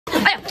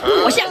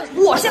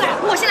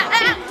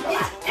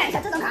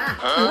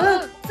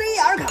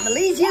CR 卡的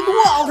雷杰多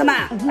奥特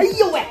曼，哎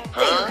呦喂，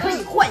这个可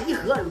以换一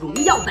盒荣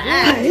耀版。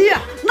哎呀，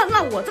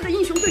那我这个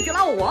英雄对决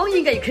拉我王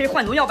应该也可以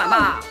换荣耀版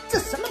吧？这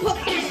什么破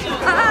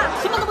卡啊？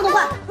什么都不能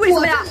换？为什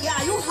么呀？我这里啊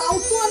有好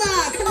多呢，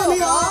看到没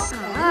有？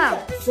啊，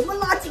什么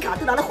垃圾卡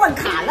都拿来换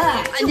卡了。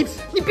哎，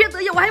你别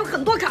得意，我还有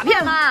很多卡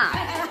片呢。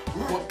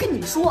我跟你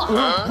们说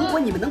啊，如果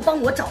你们能帮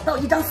我找到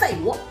一张赛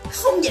罗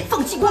双眼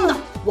放激光的，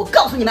我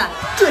告诉你们，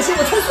这些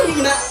我全送给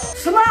你们。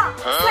什么？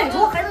赛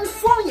罗还能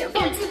双眼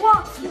放激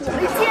光？我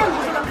没见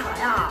过这张卡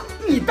呀。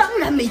你当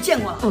然没见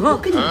过了。我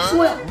跟你们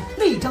说呀，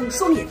那张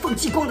双眼放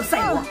激光的赛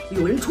罗，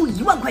有人出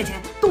1万块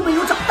钱都没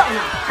有找到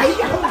呢。哎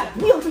呀，老板，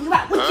不用出1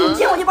万，我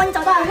9000我就帮你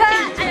找到。哎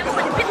呀，老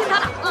板，你别听他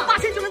的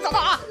，8000就能找到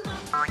啊。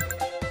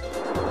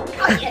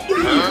大姐，1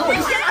盒我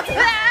就先拿走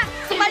了。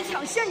怎么还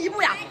抢先一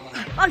步呀？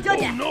啊，娇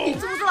姐，你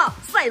知不知道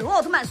赛罗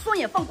奥特曼双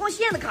眼放光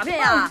线的卡片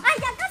呀？哎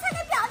呀，刚才你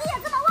表弟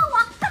也这么问我，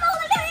他把我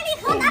的6元礼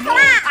盒拿走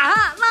了。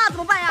啊，那怎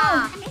么办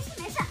呀？没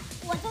事，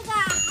我这个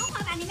豪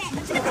华版里面，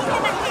这个经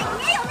典版里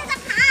面也有那张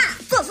卡。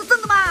这是真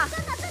的吗？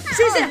真的。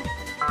谢谢。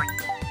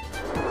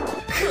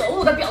可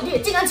恶的表弟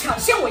竟然抢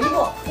先我一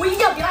步，我一定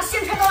要比他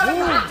先拆到那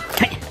张卡。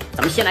嘿，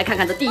咱们先来看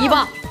看这第一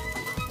包，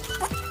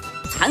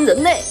残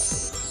人类、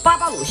巴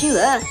巴鲁星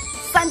人、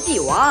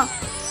3D 王、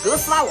哥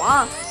斯拉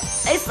王、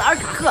SR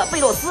卡赫贝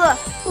洛斯、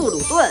布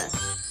鲁顿、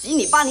吉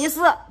尼巴尼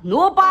斯、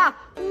罗巴。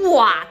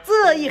哇，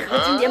这一盒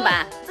经典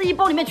版，这一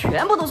包里面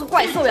全部都是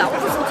怪兽呀！我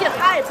这手气也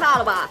太差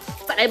了吧！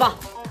再来一包，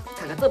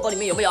看看这包里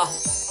面有没有。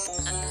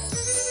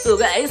这有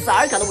个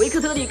SR 卡的维克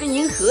特利跟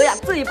银河呀，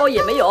这一包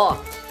也没有。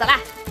再来，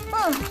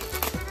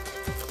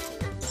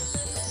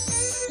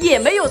也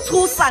没有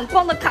出闪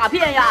光的卡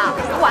片呀！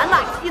完了，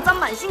一张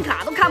满星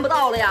卡都看不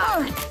到了呀！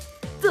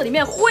这里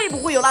面会不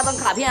会有那张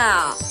卡片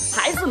啊？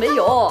还是没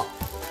有？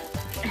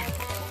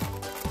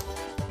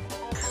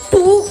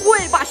不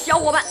会吧，小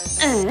伙伴？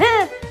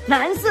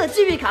蓝色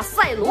机遇卡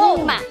赛罗奥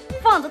特曼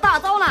放着大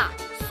招呢，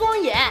双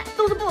眼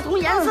都是不同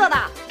颜色的，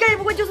该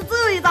不会就是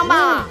这一张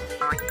吧？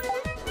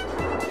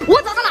我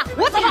找到了！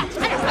我找到了！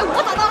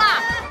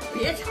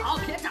别吵，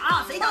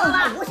谁找到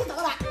了？我先找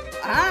到了。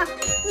啊，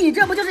你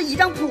这不就是一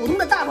张普通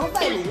的大头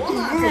赛罗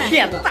吗？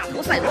骗子，大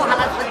头赛罗还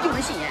拿出来丢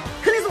人现眼，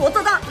肯定是我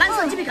这张蓝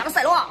色机遇卡的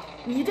赛罗。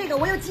你这个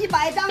我有几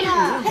百张呢，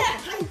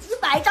还有几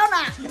百张呢。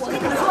我跟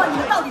你们说，你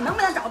们到底能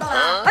不能找到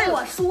啊？哎，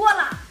我说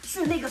了，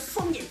是那个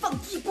双眼放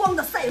激光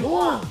的赛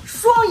罗。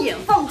双眼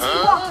放激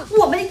光，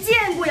我没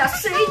见过呀，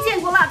谁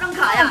见过那张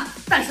卡呀？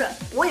但是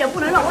我也不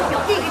能让我表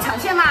弟给抢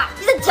先啦。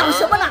你在讲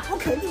什么呢？我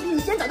肯定比你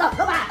先找到，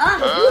老板啊，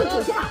我不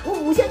用9000了，我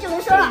5000就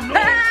能收了。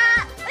哎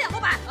呀，老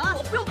板啊，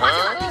我不用8000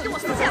了，你给我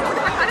1000，我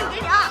就把卡片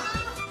给你啊。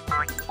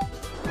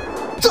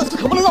这次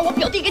可不能让我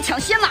表弟给抢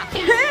先了。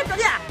嘿，表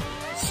弟，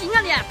行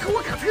啊你，偷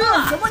我卡车？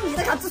什么你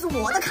的卡？这是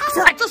我的卡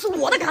车。哎，这是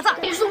我的卡车，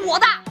是我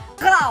的。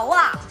好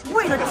啊，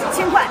为了几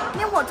千块，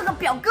连我这个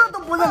表哥都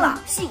不认了。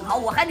幸好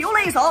我还留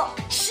了一手，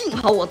幸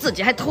好我自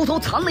己还偷偷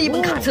藏了一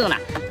本卡册呢。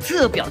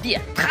这表弟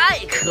太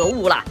可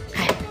恶了。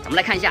哎，咱们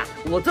来看一下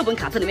我这本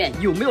卡册里面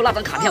有没有那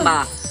张卡片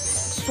吧。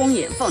双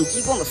眼放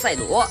激光的赛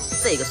罗，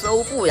这个是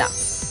欧布呀，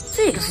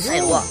这个是赛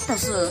罗，但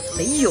是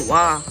没有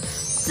啊。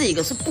这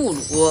个是布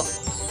鲁，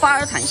巴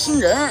尔坦星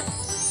人。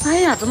哎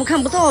呀，怎么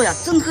看不到呀？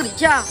真特里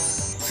加，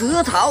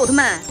泽塔奥特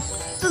曼，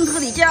真特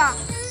里加。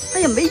哎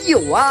呀，没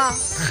有啊！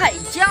泰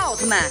迦奥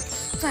特曼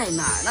在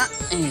哪儿呢？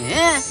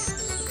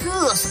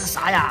这是个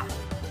啥呀？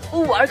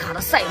欧尔卡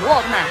的赛罗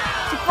奥特曼，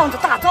这放着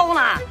大招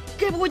呢，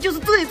该不会就是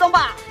这一张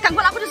吧？赶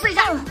快拿回去试一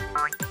下。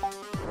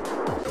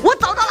我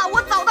找到了！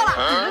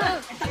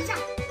等一下，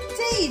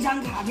这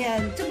张卡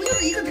片这不就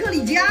是一个特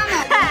里加吗？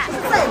这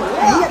是赛罗。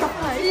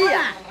哎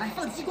呀，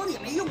放激光也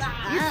没用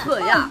啊！你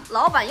蠢呀！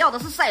老板要的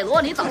是赛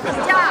罗，你找特里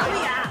加。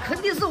对呀，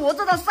肯定是我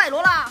这张赛罗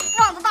啦，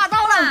放着大招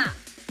啦。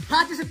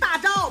他这是大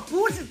招，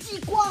不是激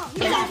光，你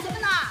干什么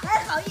呢？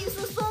还好意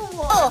思说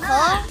我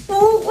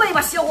不会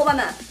吧，小伙伴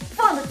们，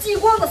放着激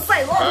光的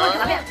赛罗奥特曼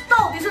卡片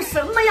到底是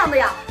什么样的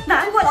呀？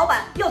难怪老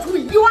板要出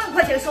1万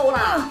块钱收了。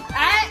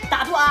哎，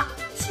打住啊！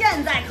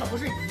现在可不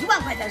是1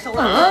万块钱收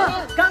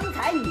了。刚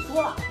才你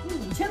说了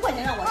5000块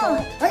钱让我收。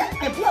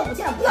哎，不要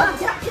5000了，不要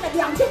5000了，现在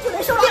2000就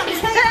能收了。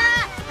2000！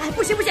哎，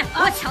不行，我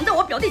要抢在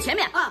我表弟前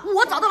面啊！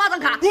我找到那张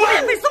卡，免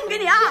费送给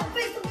你啊！免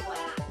费送给我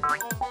呀！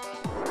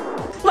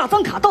那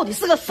张卡到底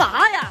是个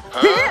啥呀？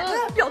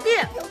表弟，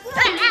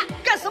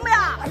干什么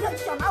呀？哎呀，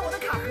就想拿我的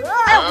卡盒。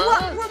哎，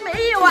我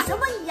没有啊。什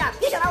么你呀？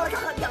别想拿我的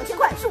卡盒，2000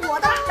块是我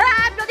的。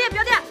哎，表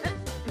弟，哎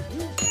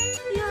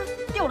呀，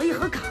掉了一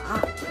盒卡，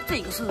这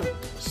个是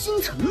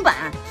星辰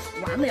版。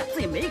完了呀，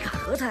这也没卡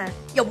盒拆，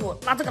要不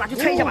拿这个拿去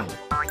拆一下吧。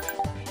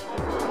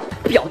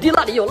表弟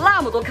那里有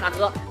那么多卡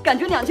盒，感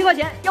觉2000块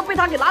钱要被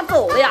他给拿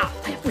走了呀！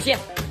哎呀，不行，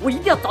我一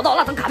定要找到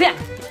那张卡片，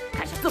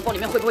看一下这包里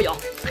面会不会有。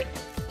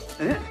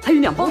还有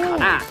2包卡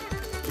呢。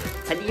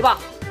才第一包，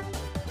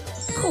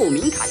透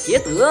明卡捷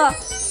德，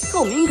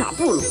透明卡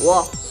布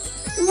鲁，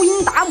乌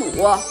鹰达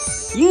姆，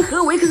银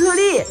河维克特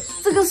利，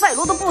这跟赛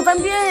罗都不沾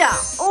边呀！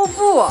欧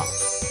布，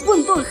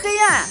混沌黑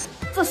暗，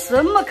这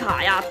什么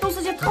卡呀？都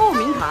是些透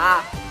明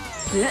卡。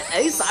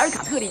SR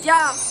卡特里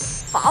加，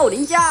法奥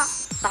林加，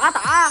达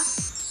达、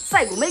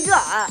赛古梅格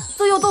尔，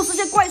这又都是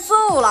些怪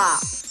兽了。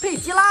佩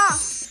吉拉、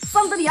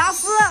桑德里亚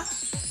斯、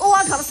欧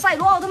尔卡的赛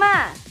罗奥特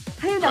曼，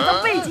还有2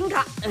张背景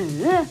卡。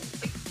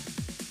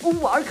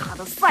欧尔卡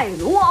的赛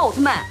罗奥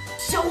特曼，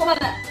小伙伴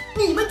们，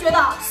你们觉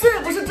得是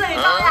不是这一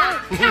张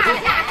呀？表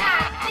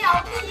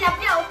弟呀，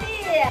表弟！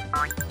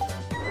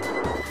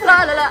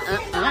来，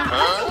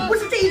就不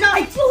是这一张，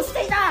就是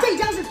这一张，这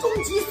张是终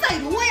极赛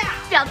罗呀！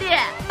表弟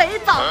没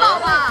找到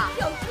吧？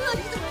表哥，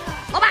你怎么了？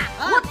老板，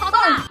我找到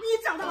了，你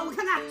找到了，我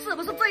看看，是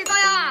不是这一张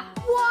呀？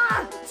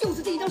哇，就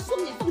是这一张双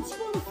眼放激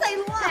光的赛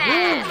罗啊！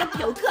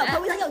表哥快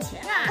为他要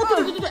钱啊！哦，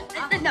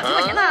对，那2000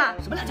块钱呢？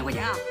什么2000块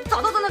钱啊？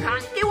找到这张卡，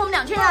给我们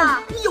2000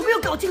啊！你有没有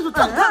搞清楚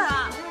状况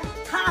啊？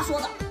他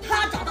说的，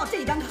他找到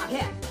这张卡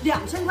片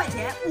2000块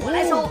钱，我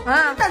来收。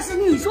但是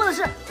你说的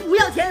是不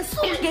要钱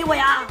送给我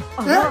呀？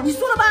你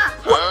说了吧？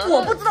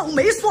我不知道，我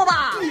没说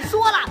吧？你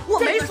说了，我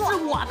没说，是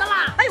我的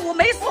啦。哎，我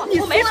没说，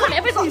我没说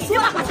免费送，你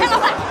把钱拿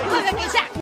来。